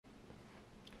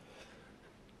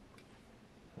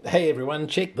Hey everyone,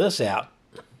 check this out.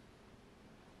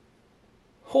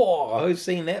 Oh, who's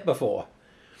seen that before?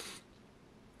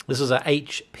 This is a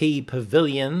HP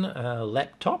Pavilion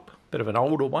laptop, bit of an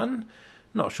older one.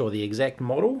 Not sure the exact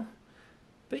model,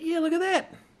 but yeah, look at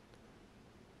that.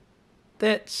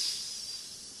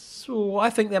 That's, oh,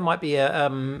 I think that might be a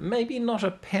maybe not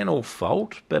a panel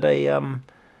fault, but a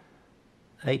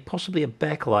possibly a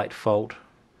backlight fault.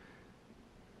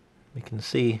 We can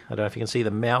see, I don't know if you can see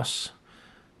the mouse.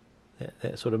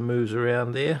 That sort of moves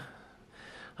around there.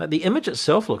 The image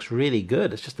itself looks really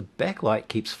good. It's just the backlight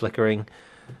keeps flickering.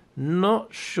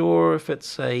 Not sure if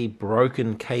it's a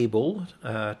broken cable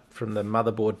from the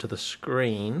motherboard to the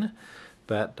screen,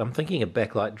 but I'm thinking a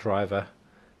backlight driver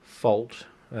fault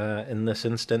in this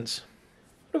instance.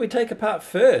 What do we take apart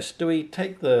first? Do we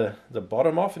take the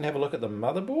bottom off and have a look at the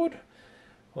motherboard?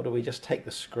 Or do we just take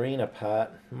the screen apart?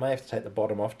 I may have to take the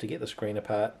bottom off to get the screen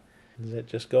apart. Is that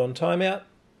just gone timeout?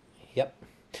 Yep.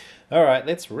 Alright,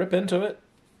 let's rip into it.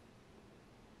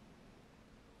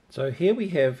 So here we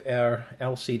have our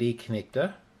LCD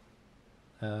connector.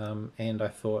 And I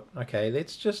thought, okay,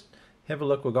 let's just have a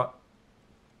look. We've got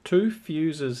two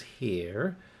fuses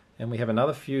here, and we have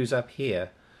another fuse up here.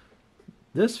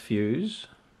 This fuse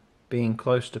being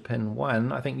close to pin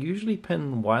 1, I think usually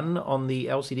pin 1 on the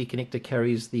LCD connector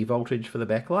carries the voltage for the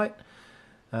backlight.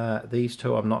 These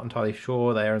two I'm not entirely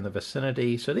sure, they are in the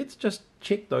vicinity, so let's just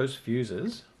check those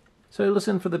fuses. So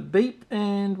listen for the beep,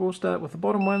 and we'll start with the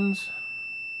bottom ones.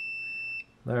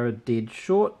 They're a dead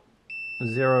short,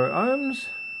 0 ohms,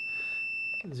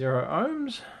 0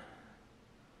 ohms.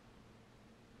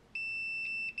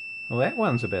 Well, that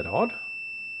one's a bit odd,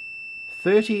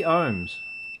 30 ohms.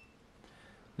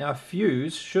 Now a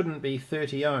fuse shouldn't be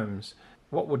 30 ohms.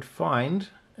 What we'd find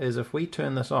is if we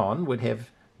turn this on, we'd have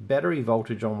battery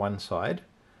voltage on one side,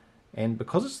 and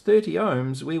because it's 30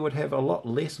 ohms we would have a lot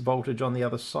less voltage on the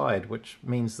other side, which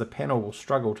means the panel will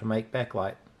struggle to make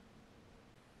backlight.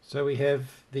 So we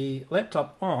have the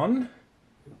laptop on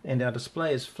and our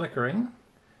display is flickering,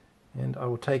 and I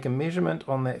will take a measurement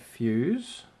on that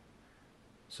fuse.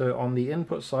 So on the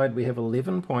input side we have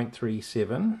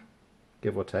 11.37,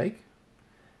 give or take,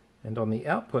 and on the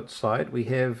output side we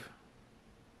have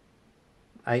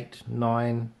 8,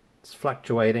 9, it's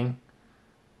fluctuating.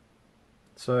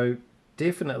 So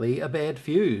definitely a bad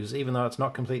fuse. Even though it's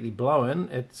not completely blown,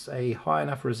 it's a high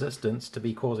enough resistance to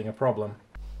be causing a problem.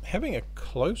 Having a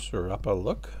closer upper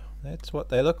look, that's what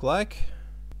they look like.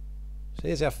 So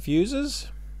here's our fuses.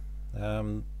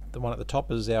 The one at the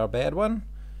top is our bad one.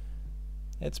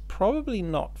 It's probably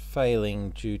not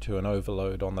failing due to an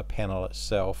overload on the panel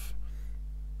itself,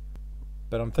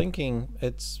 but I'm thinking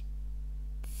it's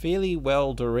fairly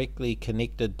well directly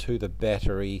connected to the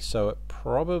battery, so it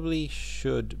probably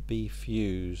should be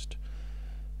fused,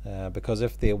 because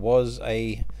if there was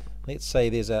a, let's say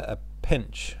there's a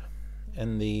pinch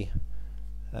in the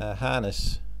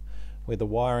harness where the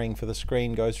wiring for the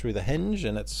screen goes through the hinge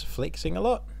and it's flexing a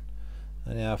lot,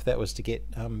 and now if that was to get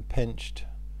pinched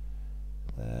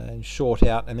and short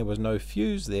out and there was no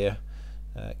fuse there,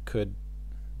 it could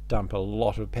dump a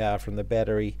lot of power from the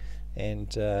battery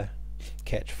and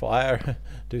catch fire,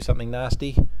 do something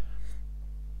nasty.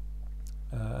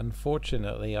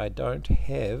 Unfortunately I don't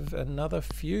have another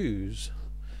fuse.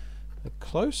 The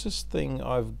closest thing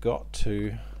I've got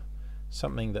to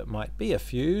something that might be a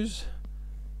fuse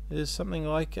is something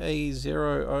like a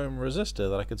 0 ohm resistor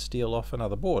that I could steal off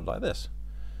another board like this.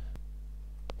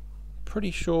 Pretty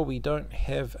sure we don't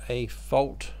have a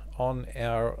fault on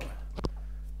our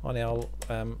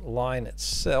line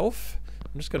itself.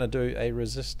 I'm just going to do a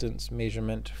resistance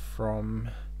measurement from,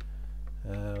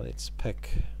 let's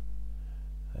pick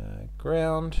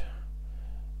ground.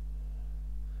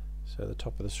 So the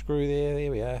top of the screw there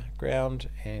we are, ground,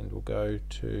 and we'll go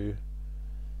to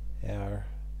our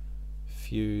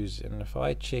fuse, and if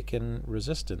I check in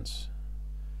resistance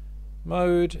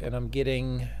mode, and I'm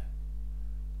getting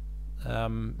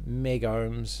meg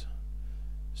ohms,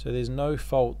 so there's no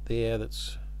fault there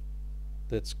that's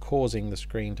causing the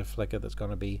screen to flicker that's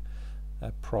going to be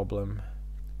a problem.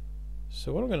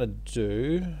 So what I'm going to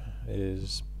do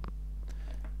is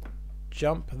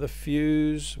jump the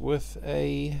fuse with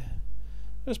a,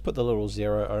 just put the little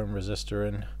 0 ohm resistor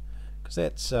in, because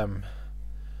that's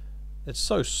it's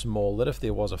so small that if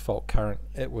there was a fault current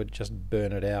it would just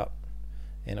burn it out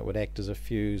and it would act as a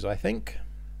fuse, I think.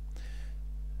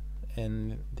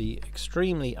 In the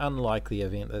extremely unlikely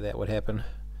event that that would happen,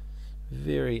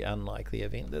 very unlikely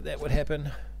event that that would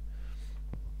happen,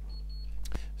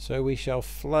 so we shall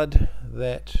flood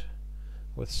that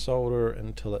with solder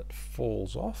until it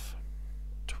falls off.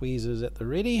 Tweezers at the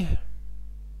ready.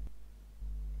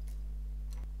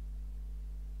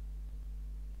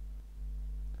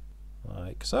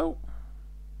 so.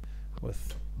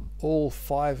 With all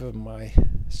 5 of my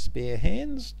spare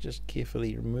hands, just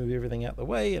carefully remove everything out the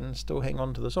way and still hang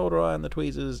on to the solder iron, the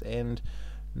tweezers, and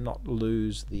not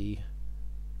lose the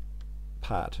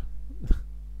part.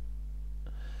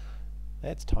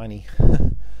 That's tiny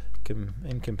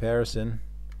in comparison.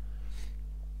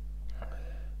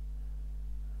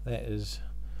 That is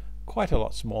quite a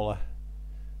lot smaller.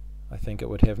 I think it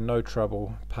would have no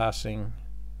trouble passing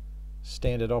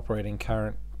standard operating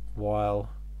current while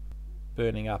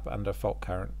burning up under fault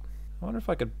current. I wonder if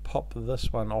I could pop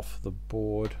this one off the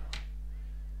board,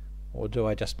 or do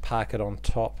I just park it on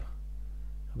top?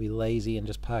 I'll be lazy and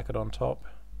just park it on top.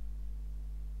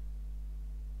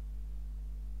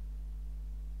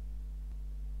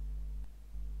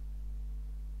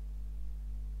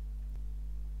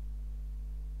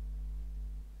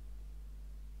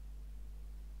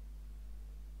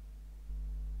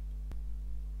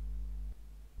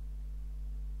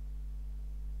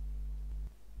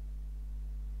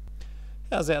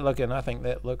 How's that looking? I think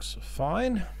that looks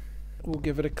fine. We'll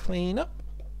give it a clean up.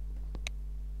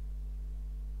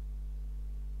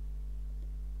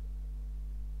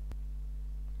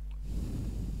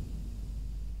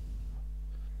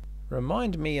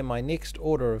 Remind me in my next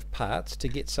order of parts to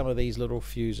get some of these little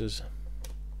fuses.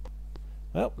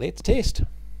 Well, let's test.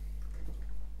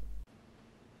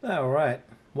 Alright,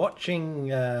 watching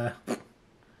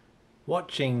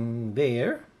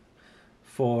there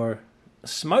for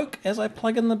smoke as I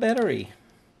plug in the battery.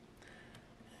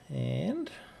 And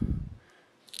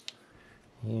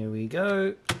here we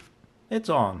go. It's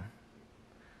on.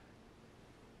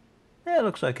 That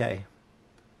looks okay.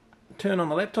 Turn on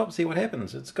the laptop, see what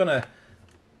happens. It's going to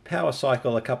power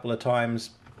cycle a couple of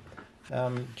times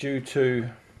due to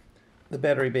the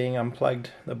battery being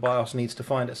unplugged. The BIOS needs to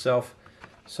find itself.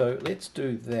 So let's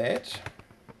do that.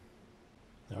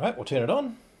 Alright, we'll turn it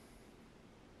on.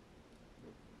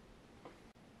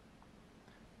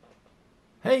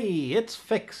 Hey, it's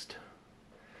fixed.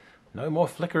 No more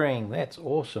flickering. That's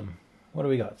awesome. What do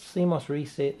we got? CMOS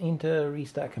reset, enter,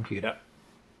 restart computer.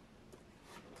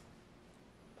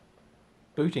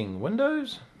 Booting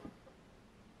Windows.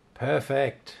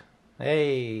 Perfect.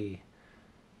 Hey.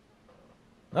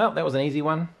 Well, that was an easy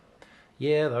one.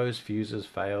 Yeah, those fuses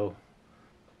fail.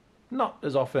 Not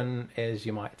as often as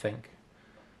you might think.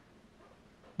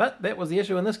 But that was the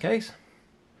issue in this case.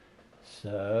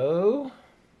 So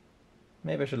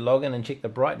maybe I should log in and check the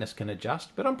brightness can adjust,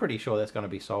 but I'm pretty sure that's going to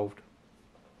be solved.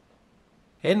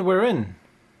 And we're in.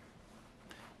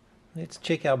 Let's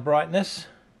check our brightness.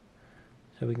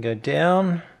 So we can go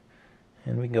down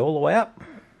and we can go all the way up.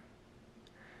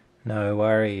 No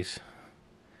worries.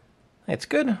 That's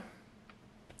good.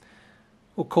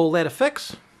 We'll call that a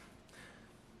fix.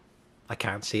 I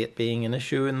can't see it being an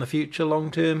issue in the future long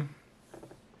term.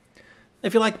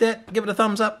 If you like that, give it a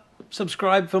thumbs up,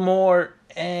 subscribe for more,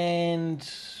 and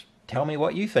tell me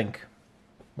what you think.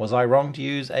 Was I wrong to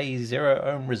use a 0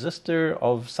 ohm resistor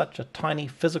of such a tiny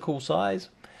physical size?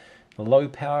 Low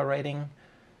power rating?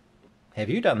 Have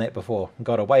you done that before and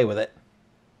got away with it?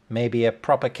 Maybe a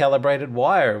proper calibrated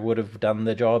wire would have done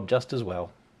the job just as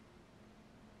well.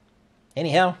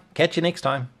 Anyhow, catch you next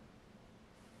time.